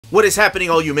What is happening,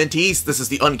 all you minties? This is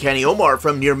the Uncanny Omar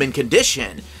from Near Mint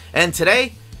Condition. And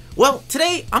today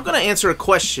I'm going to answer a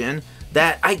question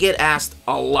that I get asked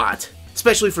a lot,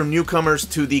 especially from newcomers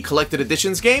to the collected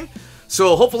editions game.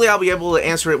 So hopefully I'll be able to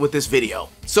answer it with this video.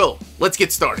 So let's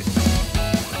get started.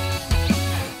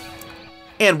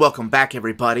 And welcome back,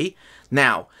 everybody.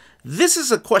 Now, this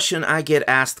is a question I get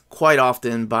asked quite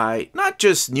often by not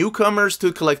just newcomers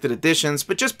to collected editions,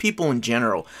 but just people in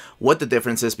general. What the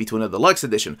difference is between a deluxe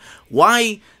edition.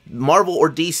 Why Marvel or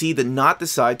DC did not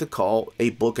decide to call a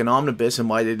book an omnibus, and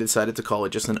why they decided to call it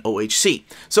just an OHC.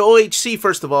 So OHC,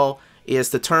 first of all,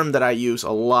 is the term that I use a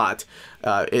lot.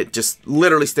 It just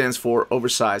literally stands for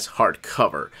Oversized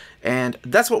Hardcover. And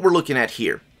that's what we're looking at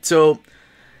here. So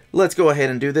let's go ahead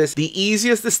and do this. The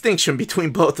easiest distinction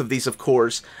between both of these, of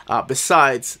course,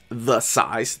 besides the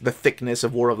size, the thickness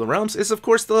of War of the Realms, is of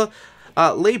course the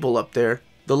label up there,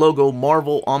 the logo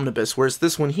Marvel Omnibus, whereas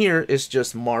this one here is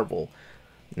just Marvel.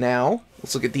 Now,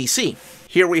 let's look at DC.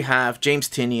 Here we have James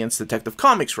Tynion's Detective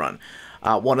Comics run.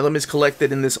 One of them is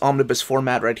collected in this omnibus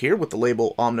format right here with the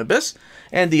label Omnibus,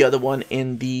 and the other one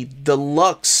in the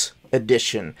deluxe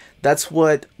edition. That's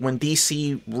what, when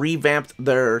DC revamped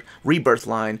their Rebirth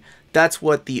line, that's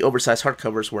what the oversized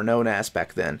hardcovers were known as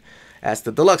back then, as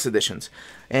the deluxe editions.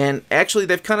 And actually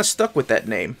they've kind of stuck with that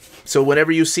name. So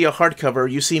whenever you see a hardcover,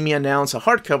 you see me announce a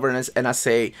hardcover and I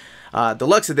say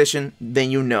deluxe edition, then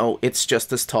you know it's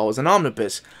just as tall as an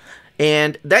omnibus.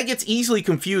 And that gets easily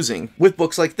confusing with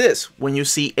books like this, when you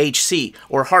see HC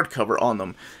or hardcover on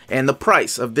them, and the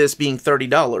price of this being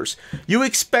 $30. You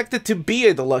expect it to be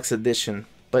a deluxe edition,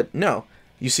 but no.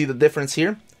 You see the difference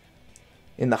here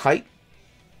in the height?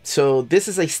 So this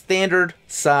is a standard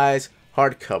size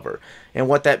hardcover, and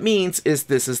what that means is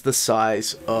this is the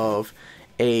size of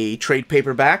a trade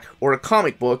paperback or a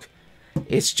comic book.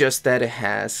 It's just that it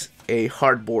has a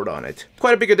hardboard on it.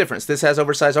 Quite a big difference. This has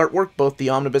oversized artwork, both the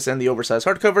omnibus and the oversized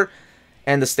hardcover,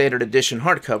 and the standard edition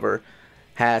hardcover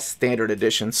has standard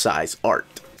edition size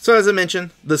art. So as I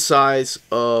mentioned, the size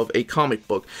of a comic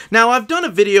book. Now, I've done a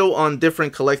video on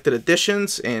different collected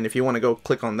editions, and if you want to go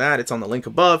click on that, it's on the link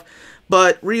above.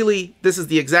 But really, this is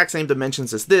the exact same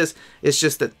dimensions as this. It's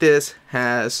just that this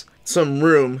has some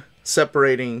room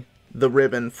separating the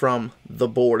ribbon from the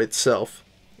board itself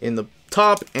in the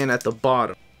top and at the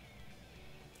bottom.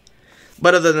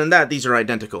 But other than that, these are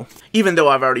identical. Even though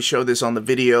I've already showed this on the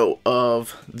video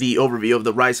of the overview of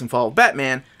the Rise and Fall of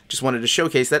Batman, just wanted to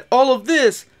showcase that all of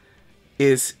this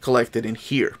is collected in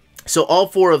here. So all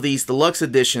four of these deluxe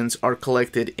editions are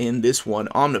collected in this one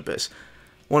omnibus.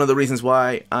 One of the reasons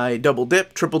why I double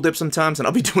dip, triple dip sometimes, and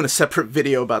I'll be doing a separate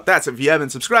video about that. So if you haven't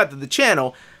subscribed to the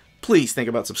channel, please think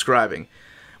about subscribing.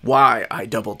 Why I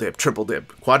double dip, triple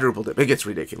dip, quadruple dip, it gets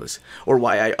ridiculous, or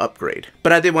why I upgrade.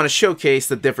 But I did want to showcase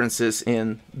the differences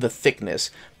in the thickness.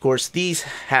 Of course, these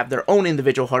have their own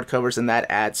individual hardcovers, and that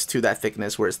adds to that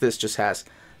thickness, whereas this just has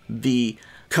the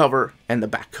cover and the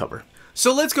back cover.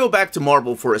 So let's go back to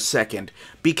Marvel for a second,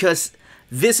 because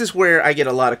this is where I get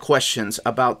a lot of questions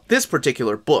about this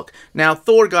particular book. Now,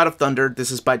 Thor: God of Thunder, this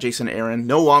is by Jason Aaron.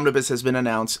 No omnibus has been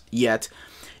announced yet.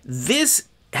 This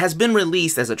has been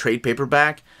released as a trade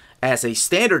paperback, as a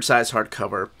standard size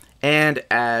hardcover, and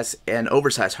as an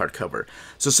oversized hardcover.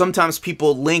 So sometimes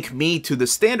people link me to the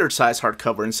standard size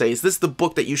hardcover and say, is this the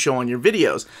book that you show on your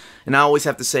videos? And I always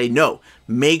have to say, no,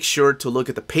 make sure to look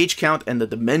at the page count and the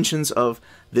dimensions of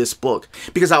this book.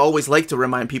 Because I always like to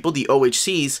remind people the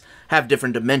OHCs have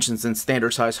different dimensions than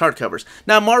standard size hardcovers.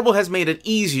 Now, Marvel has made it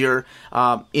easier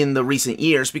in the recent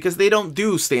years because they don't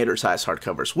do standard size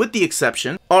hardcovers. With the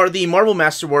exception are the Marvel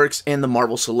Masterworks and the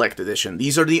Marvel Select Edition.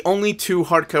 These are the only two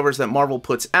hardcovers that Marvel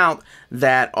puts out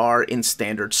that are in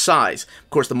standard size. Of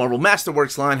course, the Marvel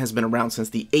Masterworks line has been around since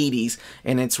the 80s,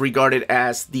 and it's regarded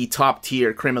as the top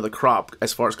tier, cream of the crop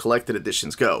as far as collected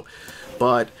editions go.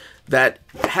 But that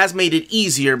has made it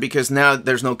easier because now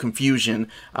there's no confusion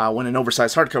when an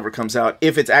oversized hardcover comes out,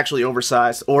 if it's actually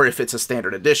oversized or if it's a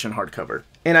standard edition hardcover.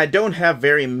 And I don't have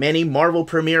very many Marvel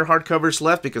Premiere hardcovers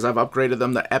left because I've upgraded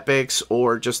them to Epics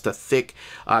or just the thick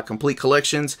complete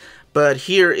collections. But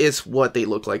here is what they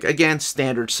look like. Again,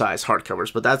 standard size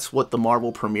hardcovers, but that's what the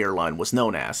Marvel Premiere line was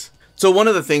known as. So one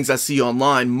of the things I see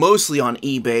online, mostly on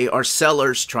eBay, are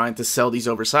sellers trying to sell these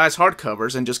oversized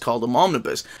hardcovers and just call them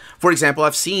omnibus. For example,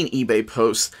 I've seen eBay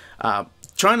posts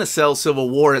trying to sell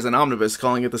Civil War as an omnibus,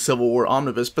 calling it the Civil War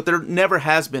Omnibus, but there never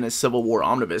has been a Civil War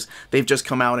Omnibus. They've just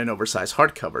come out in oversized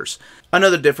hardcovers.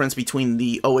 Another difference between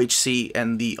the OHC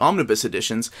and the omnibus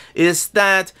editions is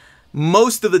that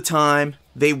most of the time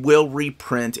they will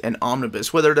reprint an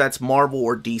omnibus, whether that's Marvel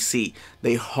or DC.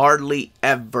 They hardly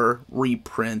ever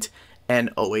reprint an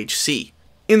OHC.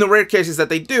 In the rare cases that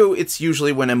they do, it's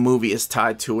usually when a movie is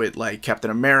tied to it, like Captain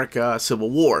America, Civil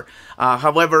War.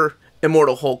 However,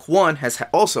 Immortal Hulk 1 has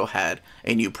also had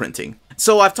a new printing.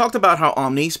 So I've talked about how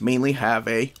Omnis mainly have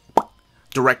a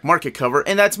direct market cover,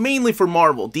 and that's mainly for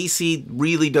Marvel. DC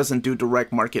really doesn't do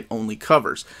direct market only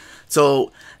covers.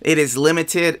 So it is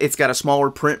limited, it's got a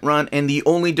smaller print run, and the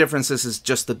only differences is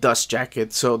just the dust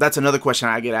jacket. So that's another question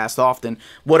I get asked often.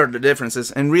 What are the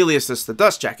differences? And really it's just the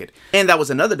dust jacket. And that was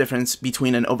another difference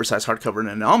between an oversized hardcover and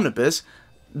an omnibus,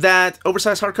 that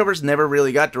oversized hardcovers never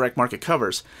really got direct market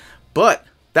covers. But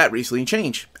that recently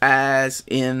changed, as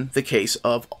in the case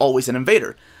of Always an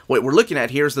Invader. What we're looking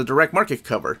at here is the direct market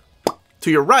cover. To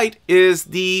your right is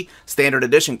the standard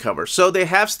edition cover. So they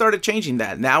have started changing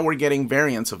that. Now we're getting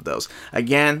variants of those.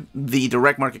 Again, the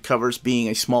direct market covers being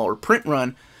a smaller print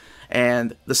run,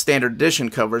 and the standard edition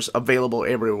covers available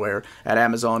everywhere at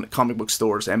Amazon, comic book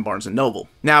stores, and Barnes & Noble.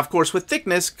 Now, of course, with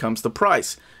thickness comes the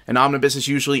price. An omnibus is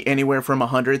usually anywhere from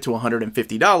 $100 to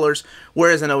 $150,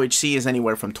 whereas an OHC is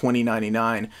anywhere from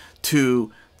 $20.99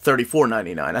 to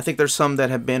 $34.99. I think there's some that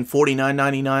have been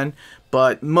 $49.99,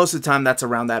 but most of the time that's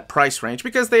around that price range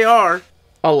because they are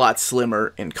a lot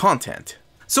slimmer in content.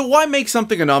 So why make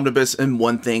something an omnibus and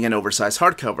one thing an oversized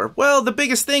hardcover? Well, the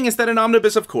biggest thing is that an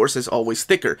omnibus, of course, is always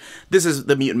thicker. This is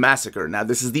the Mutant Massacre. Now,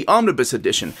 this is the omnibus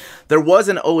edition. There was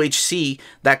an OHC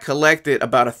that collected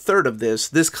about a third of this.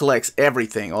 This collects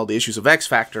everything, all the issues of X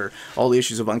Factor, all the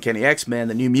issues of Uncanny X-Men,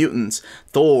 the New Mutants,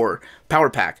 Thor, Power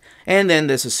Pack, and then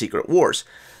this is Secret Wars.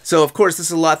 So, of course, this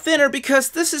is a lot thinner because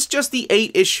this is just the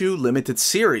 8-issue limited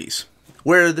series.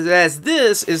 Whereas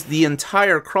this is the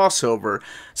entire crossover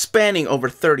spanning over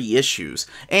 30 issues,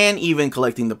 and even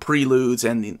collecting the preludes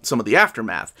and some of the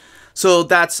aftermath. So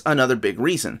that's another big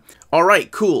reason. Alright,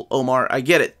 cool, Omar, I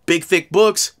get it. Big thick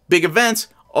books, big events,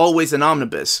 always an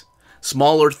omnibus.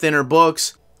 Smaller, thinner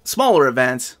books, smaller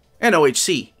events, and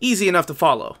OHC. Easy enough to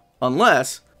follow.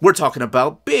 Unless we're talking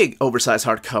about big oversized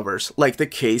hardcovers, like the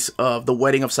case of The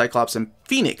Wedding of Cyclops and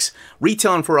Phoenix,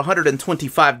 retailing for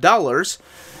 $125,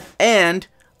 and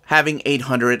having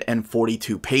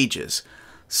 842 pages.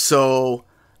 So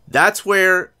that's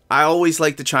where I always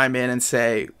like to chime in and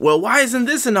say, well, why isn't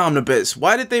this an omnibus?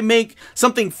 Why did they make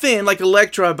something thin like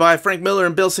Elektra by Frank Miller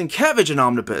and Bill Sienkiewicz an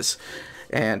omnibus?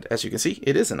 And as you can see,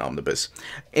 it is an omnibus.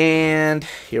 And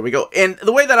here we go. And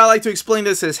the way that I like to explain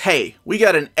this is, hey, we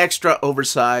got an extra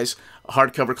oversized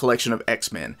hardcover collection of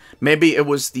X-Men. Maybe it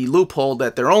was the loophole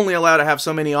that they're only allowed to have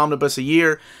so many omnibus a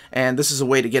year, and this is a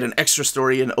way to get an extra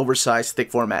story in oversized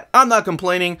thick format. I'm not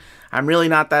complaining. I'm really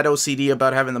not that OCD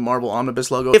about having the Marvel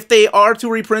Omnibus logo. If they are to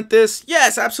reprint this,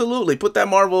 yes, absolutely. Put that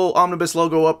Marvel Omnibus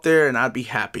logo up there and I'd be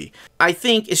happy. I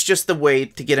think it's just the way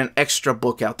to get an extra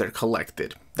book out there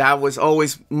collected. That was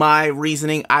always my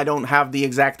reasoning. I don't have the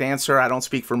exact answer. I don't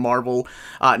speak for Marvel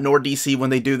nor DC when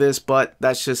they do this, but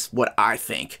that's just what I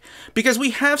think. Because we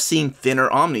have seen thinner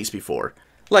Omnis before.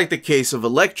 Like the case of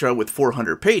Elektra with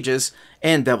 400 pages,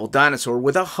 and Devil Dinosaur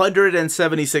with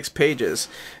 176 pages.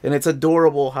 And it's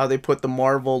adorable how they put the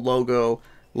Marvel logo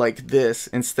like this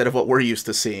instead of what we're used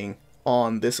to seeing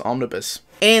on this omnibus.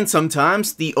 And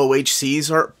sometimes the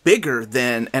OHCs are bigger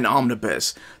than an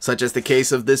omnibus, such as the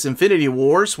case of this Infinity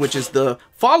Wars, which is the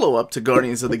follow-up to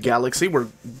Guardians of the Galaxy, where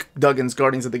Duggan's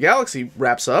Guardians of the Galaxy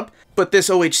wraps up. But this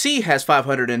OHC has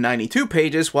 592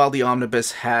 pages, while the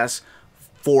omnibus has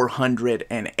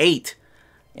 408,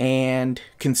 and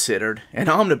considered an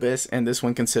omnibus, and this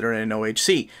one considered an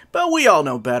OHC. But we all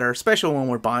know better, especially when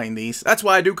we're buying these. That's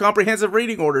why I do comprehensive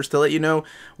reading orders, to let you know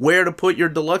where to put your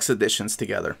deluxe editions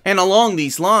together. And along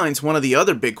these lines, one of the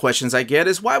other big questions I get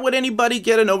is, why would anybody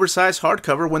get an oversized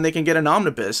hardcover when they can get an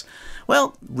omnibus?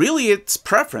 Well, really it's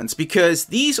preference, because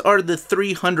these are the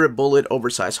 300 bullet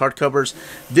oversized hardcovers.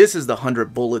 This is the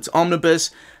 100 bullets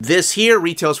omnibus. This here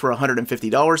retails for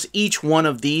 $150. Each one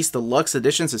of these deluxe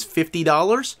editions is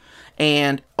 $50.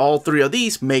 And all three of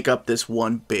these make up this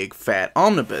one big fat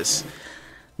omnibus.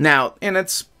 Now, and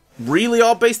it's really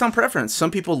all based on preference.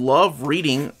 Some people love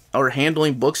reading or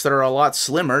handling books that are a lot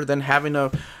slimmer than having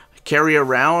to carry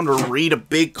around or read a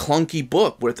big clunky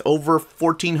book with over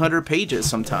 1,400 pages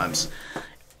sometimes.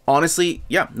 Honestly,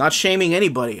 yeah, not shaming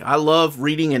anybody. I love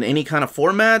reading in any kind of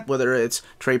format, whether it's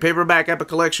trade paperback, epic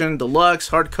collection, deluxe,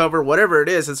 hardcover, whatever it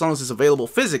is, as long as it's available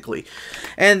physically.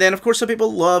 And then, of course, some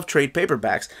people love trade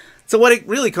paperbacks. So what it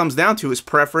really comes down to is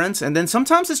preference, and then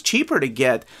sometimes it's cheaper to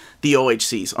get the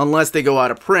OHCs, unless they go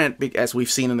out of print, as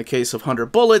we've seen in the case of 100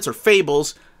 Bullets or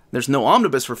Fables. There's no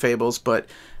omnibus for Fables, but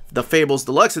the Fables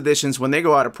Deluxe editions, when they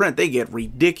go out of print, they get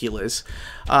ridiculous.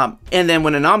 And then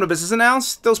when an omnibus is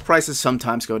announced, those prices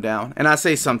sometimes go down. And I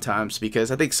say sometimes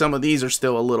because I think some of these are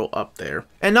still a little up there.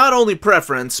 And not only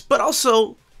preference, but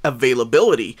also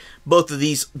availability. Both of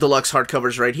these deluxe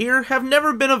hardcovers right here have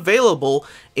never been available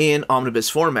in omnibus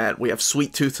format. We have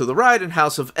Sweet Tooth to the right and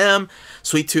House of M.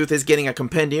 Sweet Tooth is getting a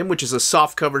compendium, which is a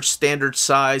soft cover, standard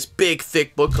size, big,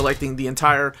 thick book collecting the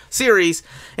entire series,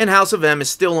 and House of M is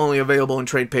still only available in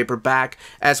trade paperback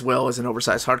as well as an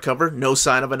oversized hardcover. No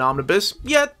sign of an omnibus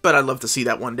yet, but I'd love to see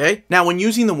that one day. Now, when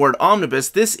using the word omnibus,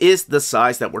 this is the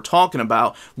size that we're talking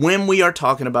about when we are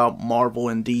talking about Marvel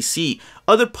and DC.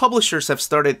 Other publishers have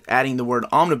started adding the word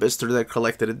omnibus to their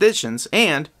collected editions,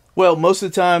 and, well, most of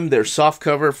the time they're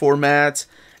softcover formats,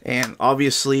 and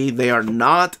obviously they are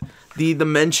not the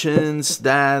dimensions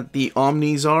that the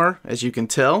Omnis are, as you can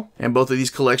tell. And both of these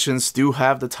collections do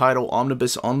have the title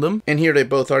Omnibus on them. And here they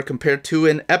both are compared to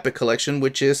an Epic collection,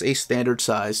 which is a standard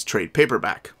size trade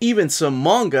paperback. Even some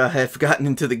manga have gotten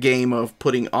into the game of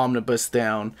putting Omnibus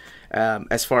down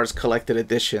as far as collected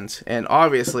editions, and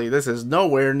obviously this is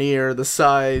nowhere near the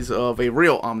size of a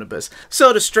real omnibus.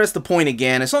 So to stress the point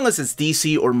again, as long as it's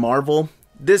DC or Marvel,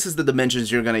 this is the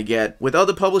dimensions you're going to get. With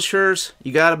other publishers,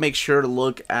 you got to make sure to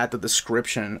look at the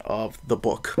description of the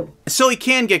book. So it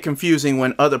can get confusing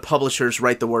when other publishers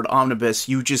write the word omnibus.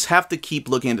 You just have to keep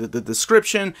looking at the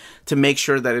description to make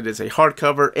sure that it is a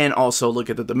hardcover, and also look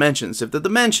at the dimensions. If the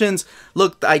dimensions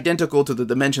look identical to the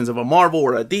dimensions of a Marvel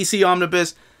or a DC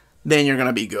omnibus, then you're going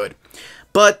to be good.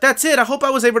 But that's it. I hope I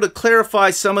was able to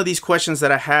clarify some of these questions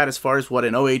that I had as far as what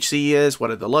an OHC is, what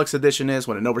a deluxe edition is,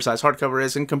 what an oversized hardcover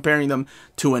is, and comparing them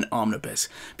to an omnibus.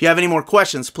 If you have any more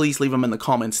questions, please leave them in the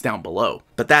comments down below.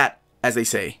 But that, as they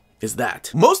say, is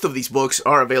that. Most of these books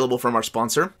are available from our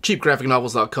sponsor,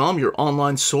 cheapgraphicnovels.com, your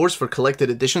online source for collected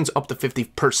editions up to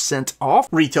 50% off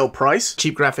retail price.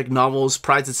 Cheap Graphic Novels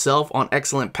prides itself on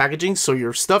excellent packaging, so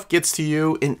your stuff gets to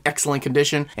you in excellent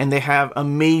condition, and they have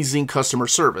amazing customer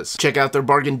service. Check out their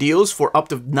bargain deals for up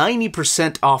to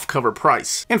 90% off cover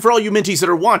price. And for all you Minties that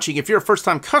are watching, if you're a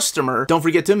first-time customer, don't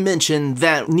forget to mention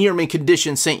that Near Mint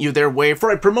Condition sent you their way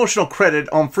for a promotional credit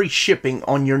on free shipping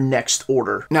on your next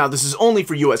order. Now, this is only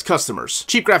for US customers.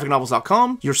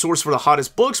 CheapGraphicNovels.com, your source for the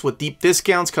hottest books with deep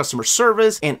discounts, customer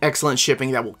service, and excellent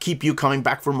shipping that will keep you coming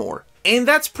back for more. And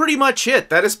that's pretty much it.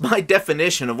 That is my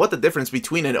definition of what the difference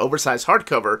between an oversized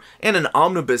hardcover and an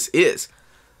omnibus is.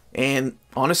 And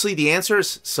honestly, the answer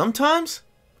is sometimes.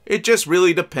 It just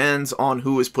really depends on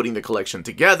who is putting the collection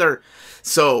together.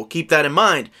 So keep that in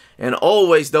mind, and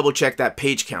always double check that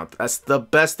page count. That's the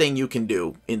best thing you can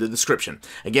do in the description.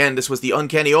 Again, this was the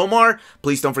Uncanny Omar.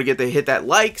 Please don't forget to hit that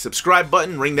like, subscribe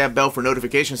button, ring that bell for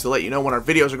notifications to let you know when our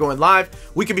videos are going live.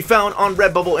 We can be found on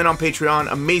Redbubble and on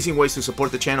Patreon. Amazing ways to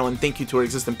support the channel, and thank you to our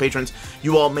existing patrons.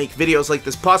 You all make videos like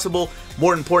this possible.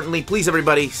 More importantly, please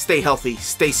everybody, stay healthy,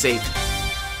 stay safe.